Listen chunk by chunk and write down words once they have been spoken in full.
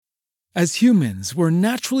As humans, we're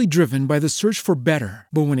naturally driven by the search for better.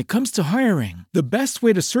 But when it comes to hiring, the best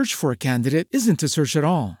way to search for a candidate isn't to search at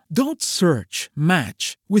all. Don't search,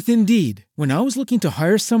 match with Indeed. When I was looking to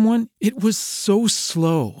hire someone, it was so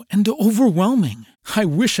slow and overwhelming. I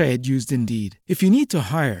wish I had used Indeed. If you need to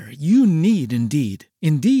hire, you need Indeed.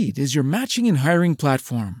 Indeed is your matching and hiring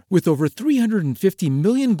platform with over 350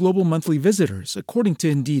 million global monthly visitors, according to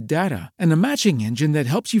Indeed data, and a matching engine that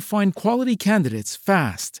helps you find quality candidates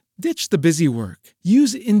fast. Ditch the busy work.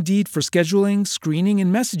 Use Indeed for scheduling, screening,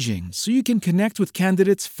 and messaging so you can connect with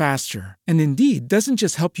candidates faster. And Indeed doesn't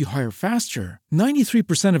just help you hire faster.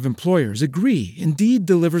 93% of employers agree Indeed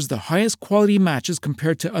delivers the highest quality matches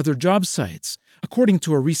compared to other job sites, according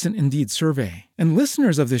to a recent Indeed survey. And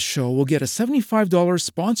listeners of this show will get a $75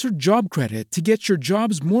 sponsored job credit to get your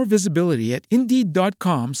jobs more visibility at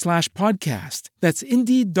Indeed.com/podcast. That's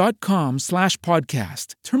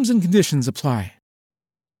Indeed.com/podcast. Terms and conditions apply.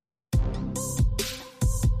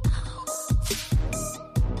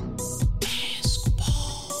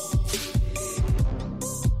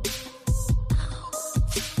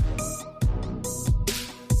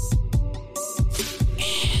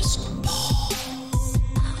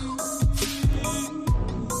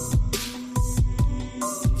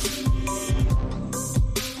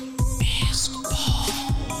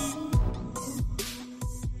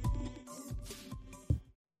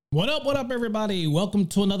 What up, everybody? Welcome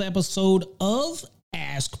to another episode of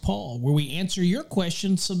Ask Paul, where we answer your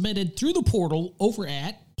questions submitted through the portal over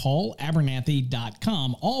at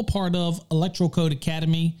paulabernathy.com, all part of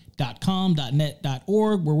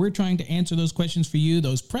electrocodecademy.com.net.org, where we're trying to answer those questions for you,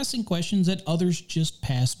 those pressing questions that others just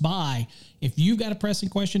pass by. If you've got a pressing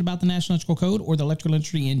question about the National Electrical Code or the electrical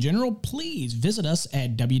industry in general, please visit us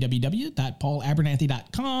at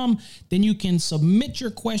www.paulabernathy.com. Then you can submit your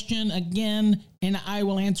question again, and I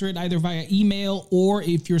will answer it either via email or,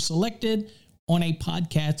 if you're selected, on a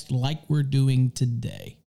podcast like we're doing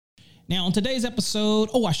today. Now, on today's episode,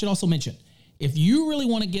 I should also mention, if you really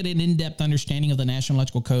want to get an in-depth understanding of the National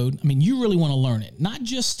Electrical Code, you really want to learn it, not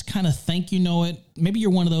just kind of think you know it. Maybe you're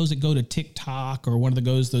one of those that go to TikTok or one of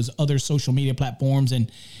those other social media platforms,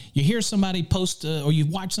 and you hear somebody post or you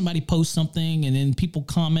watch somebody post something, and then people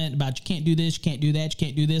comment about you can't do this, you can't do that, you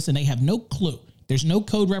can't do this, and they have no clue. There's no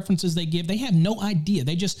code references they give. They have no idea.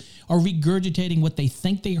 They just are regurgitating what they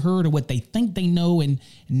think they heard or what they think they know, and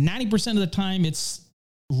 90% of the time it's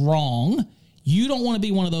wrong. You don't want to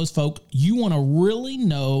be one of those folk. You want to really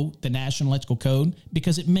know the National Electrical Code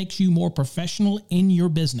because it makes you more professional in your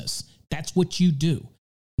business. That's what you do.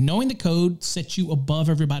 Knowing the code sets you above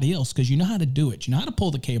everybody else because you know how to do it. You know how to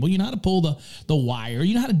pull the cable. You know how to pull the wire.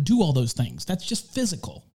 You know how to do all those things. That's just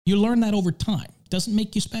physical. You learn that over time. It doesn't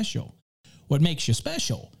make you special. What makes you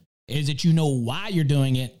special is that you know why you're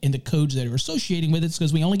doing it and the codes that are associating with it,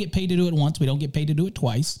 because we only get paid to do it once. We don't get paid to do it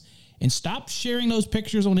twice. And stop sharing those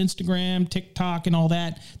pictures on Instagram, TikTok, and all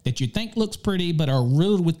that you think looks pretty but are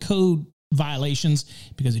riddled with code violations,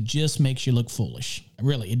 because it just makes you look foolish.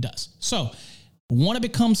 Really, it does. So, want to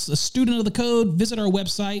become a student of the code? Visit our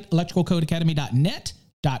website,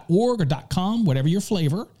 electricalcodeacademy.net.org or .com, whatever your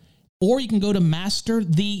flavor. Or you can go to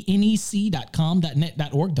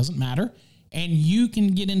masterthenec.com.net.org, doesn't matter. And you can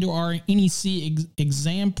get into our NEC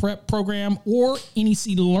exam prep program or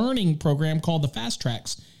NEC learning program called the Fast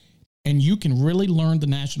Tracks. And you can really learn the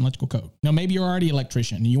National Electrical Code. Now, maybe you're already an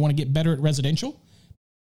electrician and you want to get better at residential,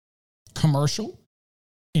 commercial,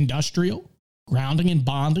 industrial, grounding and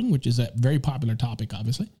bonding, which is a very popular topic,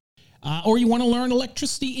 obviously. Or you want to learn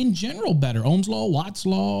electricity in general better. Ohm's Law, Watt's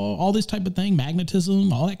Law, all this type of thing,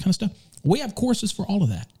 magnetism, all that kind of stuff. We have courses for all of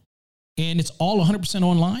that. And it's all 100%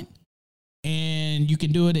 online. And you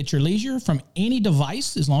can do it at your leisure from any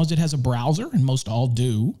device as long as it has a browser, and most all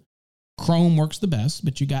do. Chrome works the best,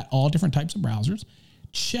 but you got all different types of browsers.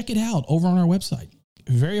 Check it out over on our website.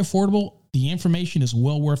 Very affordable. The information is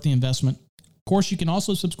well worth the investment. Of course, you can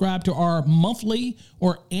also subscribe to our monthly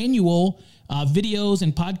or annual videos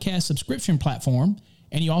and podcast subscription platform.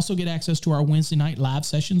 And you also get access to our Wednesday night live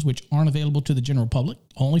sessions, which aren't available to the general public,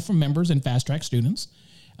 only for members and Fast Track students.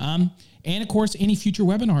 And of course, any future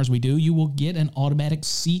webinars we do, you will get an automatic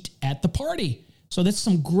seat at the party. So that's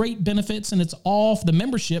some great benefits, and it's all for the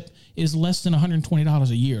membership is less than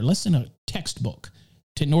 $120 a year, less than a textbook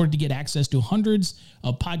in order to get access to hundreds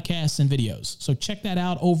of podcasts and videos. So check that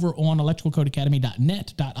out over on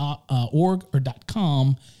electricalcodeacademy.net.org or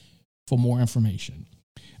 .com for more information.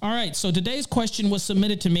 All right, so today's question was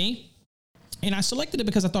submitted to me, and I selected it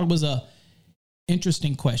because I thought it was a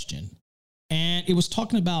interesting question, and it was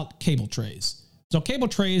talking about cable trays. So cable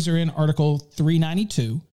trays are in Article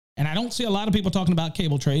 392. And I don't see a lot of people talking about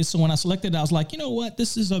cable trays. So when I selected it, I was like, you know what?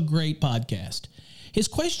 This is a great podcast. His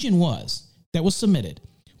question that was submitted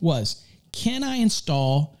was, can I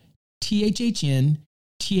install THHN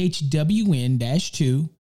THWN-2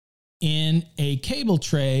 in a cable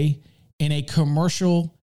tray in a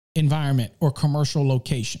commercial environment or commercial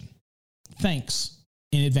location? Thanks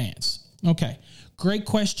in advance. Okay, great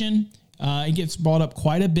question. It gets brought up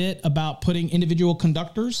quite a bit about putting individual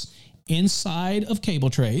conductors inside of cable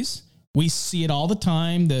trays. We see it all the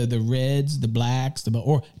time, the reds, the blacks,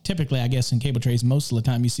 or typically, I guess, in cable trays, most of the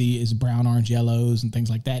time you see is brown, orange, yellows, and things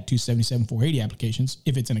like that, 277, 480 applications,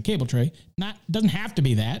 if it's in a cable tray. Doesn't have to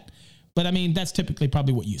be that, but I mean, that's typically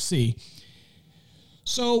probably what you see.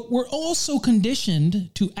 So we're also conditioned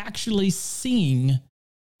to actually seeing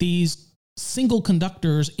these single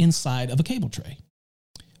conductors inside of a cable tray.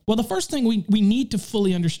 Well, the first thing we need to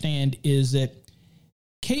fully understand is that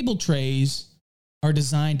cable trays are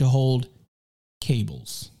designed to hold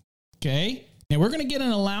cables, okay? Now, we're going to get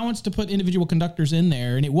an allowance to put individual conductors in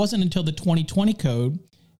there, and it wasn't until the 2020 code,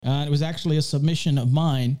 it was actually a submission of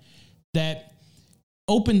mine, that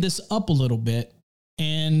opened this up a little bit.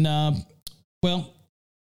 And, well,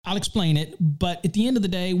 I'll explain it, but at the end of the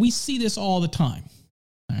day, we see this all the time,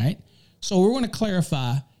 all right? So we're going to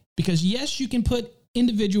clarify, because yes, you can put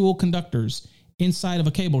individual conductors inside of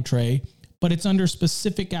a cable tray, but it's under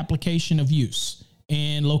specific application of use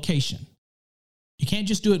and location. You can't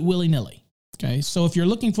just do it willy-nilly, okay? So if you're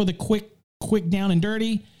looking for the quick down and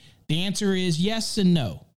dirty, the answer is yes and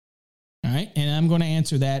no, all right? And I'm going to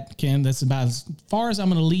answer that, Ken. That's about as far as I'm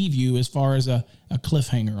going to leave you as far as a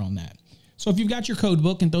cliffhanger on that. So if you've got your code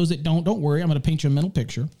book, and those that don't worry, I'm going to paint you a mental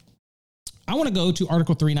picture. I want to go to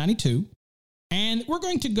Article 392, and we're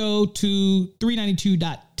going to go to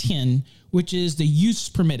 392.10, which is the use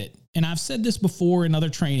permitted. And I've said this before in other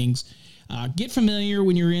trainings. Get familiar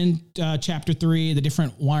when you're in Chapter 3, the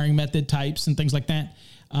different wiring method types and things like that.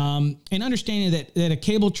 And understanding that a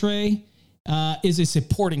cable tray is a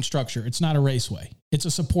supporting structure. It's not a raceway. It's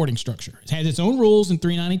a supporting structure. It has its own rules in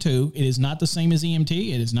 392. It is not the same as EMT.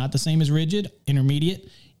 It is not the same as rigid, intermediate.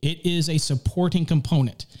 It is a supporting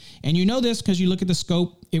component. And you know this because you look at the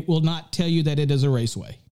scope. It will not tell you that it is a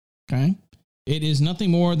raceway, okay? It is nothing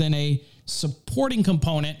more than a supporting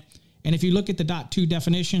component. And if you look at the .2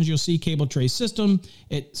 definitions, you'll see cable tray system.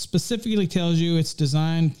 It specifically tells you it's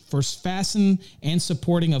designed for fasten and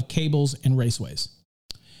supporting of cables and raceways.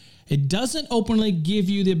 It doesn't openly give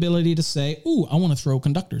you the ability to say, ooh, I want to throw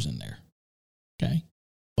conductors in there, okay?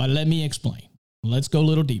 But let me explain. Let's go a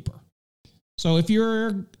little deeper. So if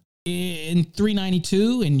you're in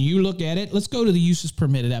 392 and you look at it, let's go to the uses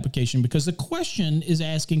permitted application, because the question is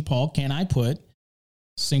asking, Paul, can I put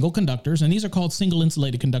single conductors, and these are called single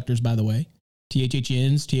insulated conductors, by the way,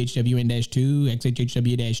 THHNs, THWN-2,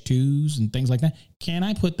 XHHW-2s, and things like that. Can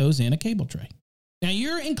I put those in a cable tray? Now,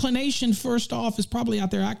 your inclination, first off, is probably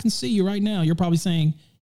out there. I can see you right now. You're probably saying,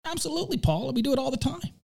 absolutely, Paul. We do it all the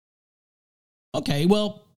time. Okay,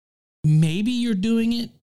 well, maybe you're doing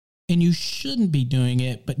it and you shouldn't be doing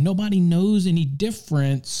it, but nobody knows any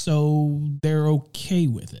different, so they're okay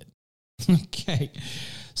with it. Okay,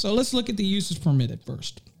 so let's look at the uses permitted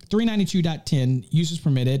first. 392.10, uses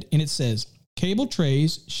permitted, and it says, cable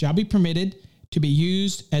trays shall be permitted to be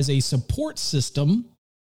used as a support system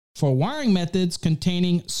for wiring methods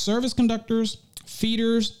containing service conductors,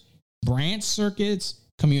 feeders, branch circuits,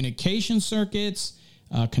 communication circuits,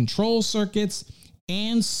 control circuits,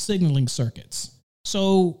 and signaling circuits.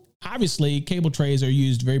 So obviously, cable trays are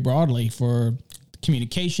used very broadly for the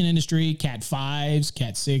communication industry, Cat 5s,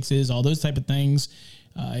 Cat 6s, all those type of things.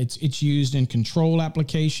 It's used in control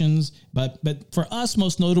applications, but for us,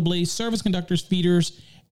 most notably, service conductors, feeders,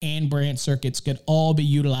 and branch circuits could all be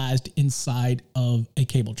utilized inside of a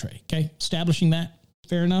cable tray. Okay, establishing that,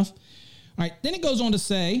 fair enough. All right, then it goes on to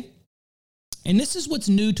say, and this is what's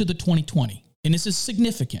new to the 2020, and this is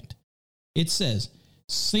significant. It says,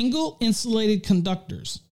 single insulated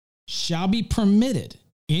conductors shall be permitted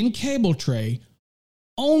in cable tray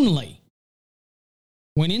only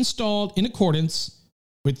when installed in accordance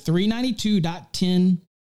with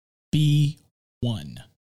 392.10b1.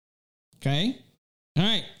 Okay? All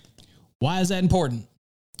right. Why is that important?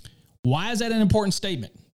 Why is that an important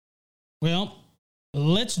statement? Well,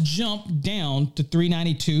 let's jump down to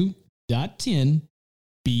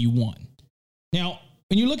 392.10b1. Now,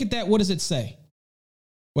 when you look at that, what does it say?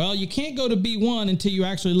 Well, you can't go to B1 until you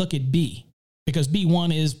actually look at B, because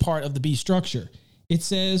B1 is part of the B structure. It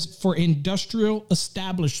says for industrial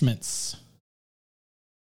establishments.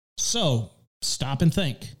 So stop and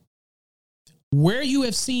think. Where you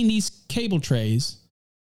have seen these cable trays,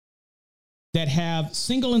 that have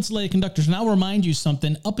single insulated conductors. And I'll remind you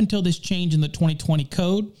something, up until this change in the 2020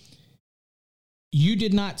 code, you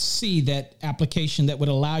did not see that application that would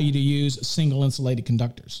allow you to use single insulated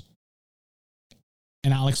conductors.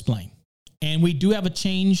 And I'll explain. And we do have a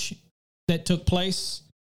change that took place,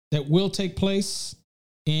 that will take place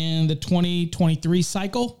in the 2023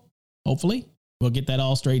 cycle. Hopefully, we'll get that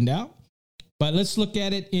all straightened out. But let's look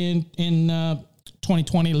at it in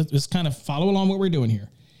 2020. Let's kind of follow along what we're doing here.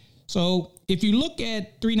 So if you look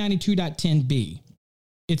at 392.10b,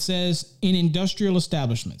 it says in industrial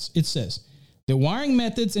establishments, it says the wiring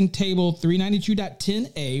methods in table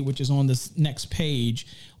 392.10a, which is on this next page,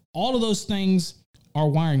 all of those things are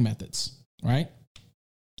wiring methods, right?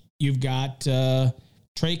 You've got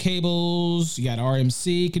tray cables, you got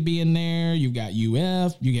RMC could be in there, you've got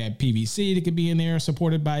UF, you got PVC that could be in there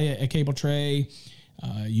supported by a cable tray.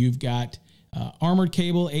 You've got armored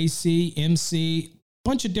cable, AC, MC,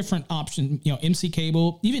 bunch of different options, MC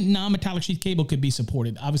cable, even non-metallic sheath cable could be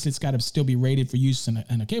supported. Obviously, it's got to still be rated for use in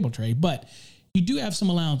a cable tray, but you do have some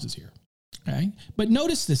allowances here, okay? But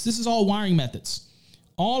notice this is all wiring methods.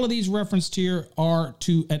 All of these referenced here are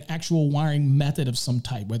to an actual wiring method of some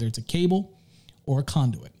type, whether it's a cable or a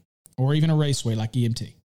conduit, or even a raceway like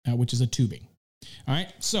EMT, which is a tubing. All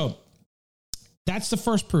right, so that's the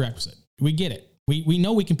first prerequisite. We get it. We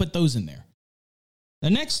know we can put those in there. The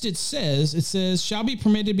next it says, shall be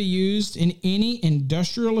permitted to be used in any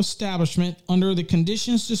industrial establishment under the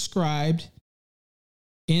conditions described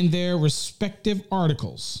in their respective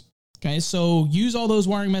articles. Okay, so use all those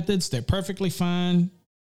wiring methods. They're perfectly fine.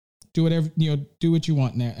 Do whatever, do what you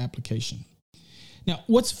want in that application. Now,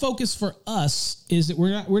 what's focused for us is that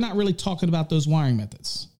we're not really talking about those wiring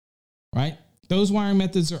methods, right? Those wiring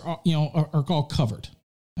methods are all covered,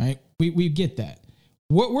 right? We get that.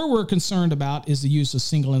 What we're concerned about is the use of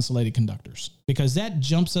single insulated conductors, because that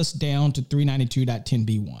jumps us down to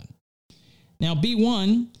 392.10b1. Now,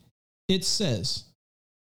 B1, it says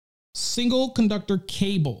single conductor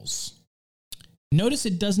cables. Notice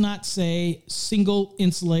it does not say single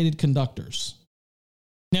insulated conductors.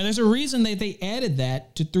 Now, there's a reason that they added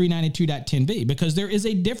that to 392.10b, because there is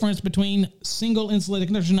a difference between single insulated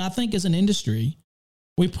conductors. And I think as an industry,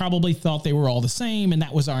 we probably thought they were all the same, and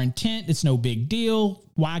that was our intent. It's no big deal.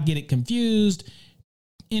 Why get it confused?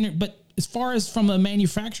 But as far as from a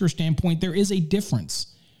manufacturer standpoint, there is a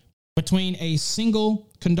difference between a single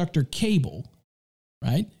conductor cable,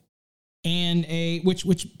 right, and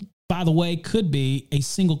which by the way could be a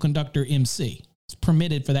single conductor MC. It's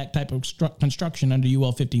permitted for that type of construction under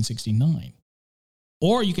UL 1569.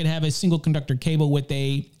 Or you could have a single conductor cable with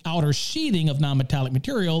a outer sheathing of non-metallic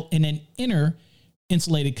material and an inner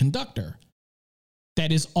insulated conductor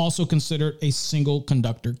that is also considered a single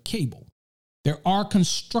conductor cable. There are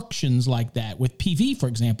constructions like that. With PV, for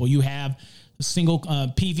example, you have a single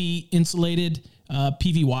PV insulated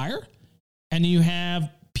PV wire, and you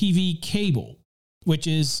have PV cable, which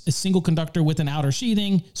is a single conductor with an outer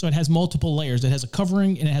sheathing. So it has multiple layers. It has a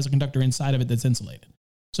covering and it has a conductor inside of it that's insulated.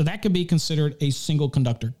 So that could be considered a single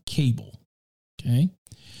conductor cable. Okay.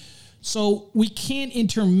 So we can't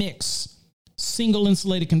intermix single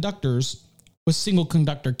insulated conductors with single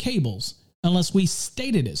conductor cables unless we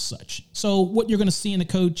state it as such. So what you're going to see in the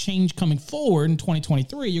code change coming forward in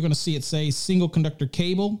 2023, you're going to see it say single conductor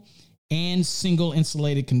cable and single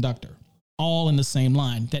insulated conductor, all in the same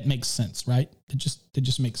line. That makes sense, right? It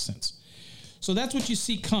just makes sense. So that's what you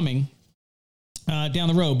see coming down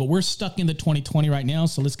the road, but we're stuck in the 2020 right now.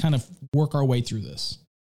 So let's kind of work our way through this.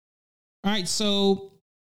 All right. So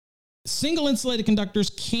single insulated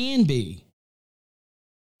conductors can be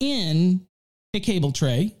in a cable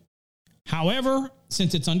tray. However,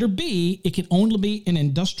 since it's under B, it can only be an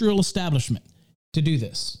industrial establishment to do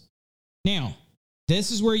this. Now,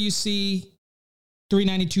 this is where you see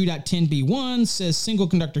 392.10b1 says single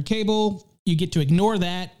conductor cable. You get to ignore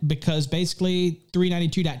that because basically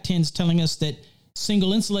 392.10 is telling us that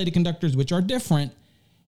single insulated conductors, which are different,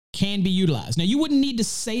 can be utilized. Now, you wouldn't need to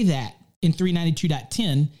say that in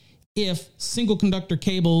 392.10 if single conductor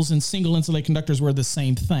cables and single insulated conductors were the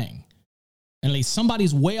same thing. At least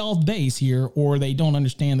somebody's way off base here, or they don't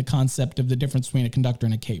understand the concept of the difference between a conductor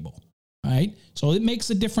and a cable. All right. So it makes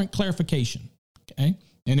a different clarification. Okay.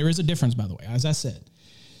 And there is a difference, by the way, as I said.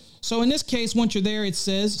 So in this case, once you're there, it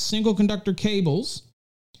says single conductor cables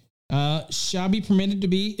shall be permitted to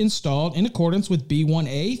be installed in accordance with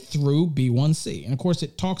B1A through B1C. And of course,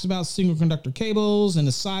 it talks about single conductor cables and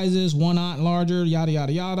the sizes, 1/0 and larger, yada,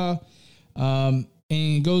 yada, yada. And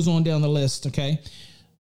it goes on down the list. Okay.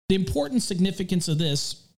 The important significance of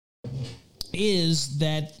this is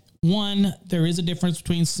that, one, there is a difference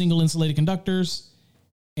between single insulated conductors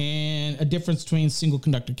and a difference between single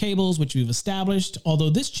conductor cables, which we've established. Although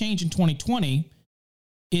this change in 2020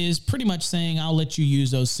 is pretty much saying I'll let you use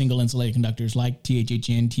those single insulated conductors like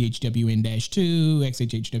THHN, THWN-2,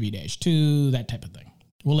 XHHW-2, that type of thing.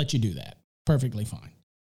 We'll let you do that. Perfectly fine.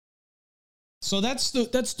 So that's the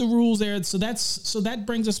rules there. So that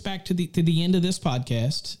brings us back to the end of this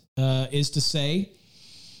podcast, is to say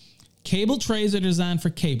cable trays are designed for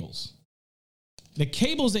cables. The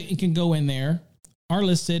cables that can go in there are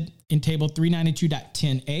listed in table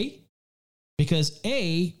 392.10a, because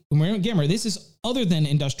A, remember, this is other than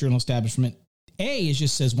industrial establishment. A is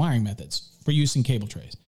just says wiring methods for use in cable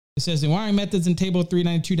trays. It says the wiring methods in table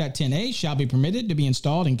 392.10a shall be permitted to be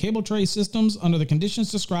installed in cable tray systems under the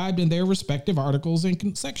conditions described in their respective articles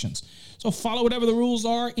and sections. So follow whatever the rules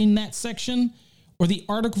are in that section or the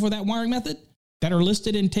article for that wiring method that are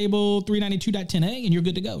listed in table 392.10a, and you're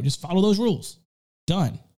good to go. Just follow those rules.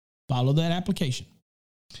 Done. Follow that application.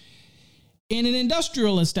 In an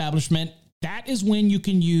industrial establishment, that is when you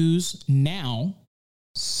can use now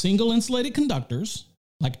single insulated conductors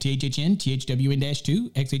like THHN,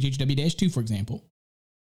 THWN-2, XHHW-2, for example,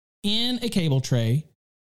 in a cable tray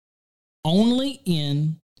only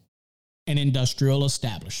in an industrial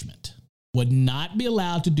establishment. Would not be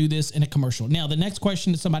allowed to do this in a commercial. Now, the next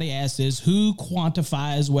question that somebody asks is, who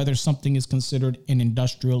quantifies whether something is considered an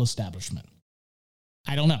industrial establishment?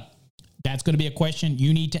 I don't know. That's going to be a question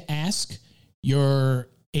you need to ask your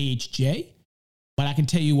AHJ, but I can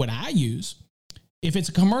tell you what I use. If it's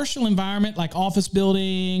a commercial environment like office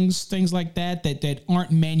buildings, things like that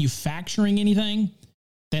aren't manufacturing anything,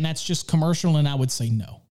 then that's just commercial, and I would say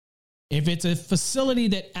no. If it's a facility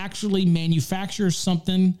that actually manufactures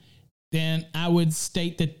something, then I would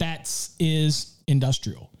state that is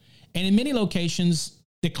industrial. And in many locations,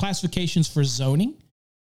 the classifications for zoning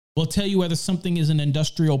will tell you whether something is an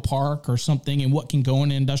industrial park or something and what can go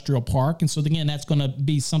in an industrial park. And so again, that's going to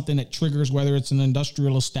be something that triggers whether it's an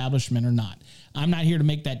industrial establishment or not. I'm not here to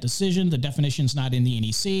make that decision. The definition's not in the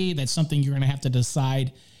NEC. That's something you're going to have to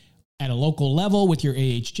decide at a local level with your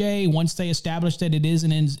AHJ. Once they establish that it is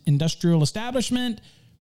an industrial establishment,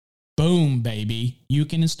 boom, baby, you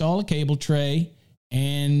can install a cable tray,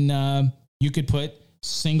 and you could put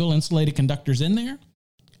single insulated conductors in there.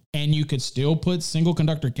 And you could still put single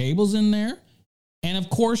conductor cables in there. And of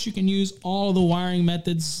course, you can use all the wiring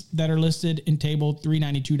methods that are listed in table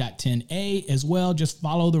 392.10a as well. Just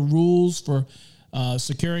follow the rules for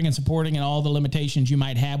securing and supporting and all the limitations you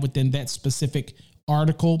might have within that specific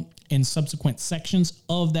article and subsequent sections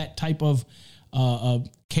of that type of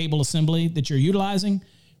cable assembly that you're utilizing.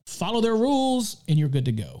 Follow their rules and you're good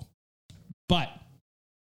to go. But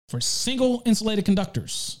for single insulated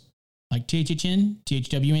conductors, like THHN,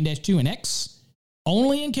 THWN-2, and X,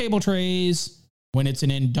 only in cable trays when it's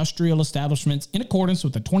an industrial establishment in accordance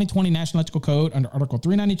with the 2020 National Electrical Code under Article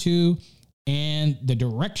 392 and the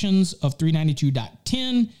directions of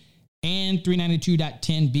 392.10 and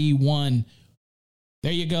 392.10b1.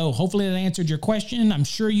 There you go. Hopefully that answered your question. I'm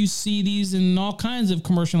sure you see these in all kinds of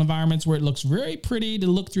commercial environments where it looks very pretty to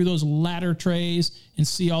look through those ladder trays and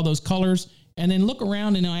see all those colors, and then look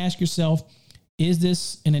around and ask yourself, is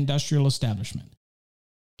this an industrial establishment?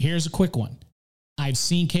 Here's a quick one. I've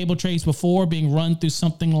seen cable trays before being run through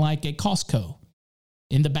something like a Costco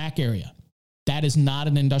in the back area. That is not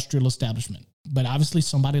an industrial establishment, but obviously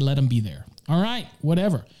somebody let them be there. All right,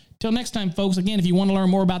 whatever. Till next time, folks. Again, if you want to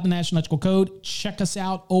learn more about the National Electrical Code, check us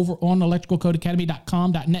out over on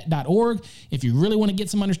electricalcodeacademy.com.net.org. If you really want to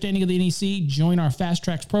get some understanding of the NEC, join our Fast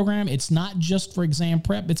Tracks program. It's not just for exam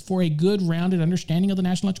prep. It's for a good, rounded understanding of the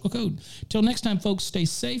National Electrical Code. Till next time, folks, stay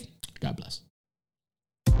safe. God bless.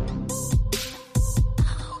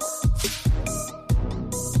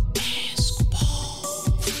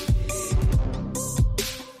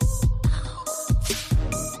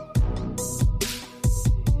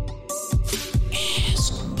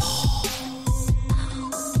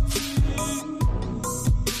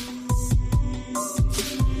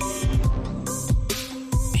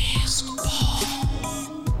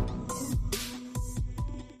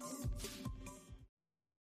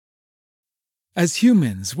 As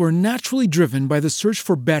humans, we're naturally driven by the search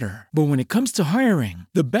for better. But when it comes to hiring,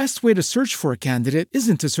 the best way to search for a candidate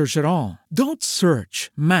isn't to search at all. Don't search,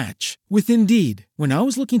 match with Indeed. When I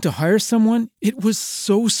was looking to hire someone, it was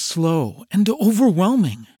so slow and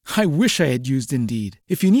overwhelming. I wish I had used Indeed.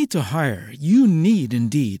 If you need to hire, you need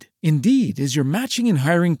Indeed. Indeed is your matching and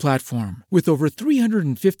hiring platform with over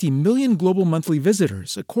 350 million global monthly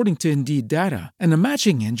visitors, according to Indeed data, and a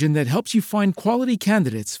matching engine that helps you find quality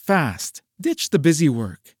candidates fast. Ditch the busy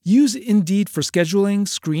work. Use Indeed for scheduling,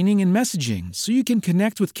 screening, and messaging so you can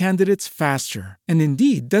connect with candidates faster. And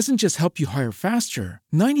Indeed doesn't just help you hire faster.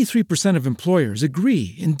 93% of employers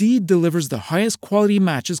agree Indeed delivers the highest quality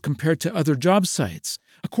matches compared to other job sites,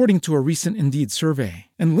 according to a recent Indeed survey.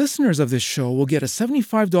 And listeners of this show will get a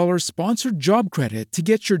 $75 sponsored job credit to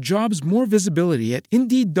get your jobs more visibility at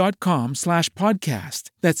Indeed.com/podcast.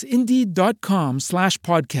 That's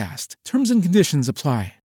Indeed.com/podcast. Terms and conditions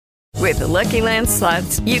apply. With the Lucky Land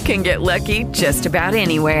Slots, you can get lucky just about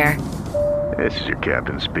anywhere. This is your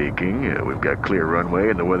captain speaking. We've got clear runway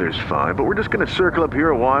and the weather's fine, but we're just going to circle up here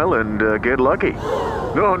a while and get lucky.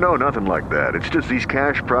 No, nothing like that. It's just these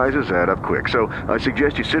cash prizes add up quick. So I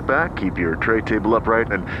suggest you sit back, keep your tray table upright,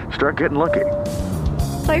 and start getting lucky.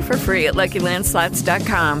 Play for free at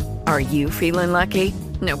LuckyLandSlots.com. Are you feeling lucky?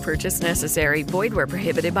 No purchase necessary. Void where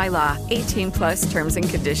prohibited by law. 18+ terms and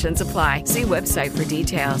conditions apply. See website for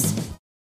details.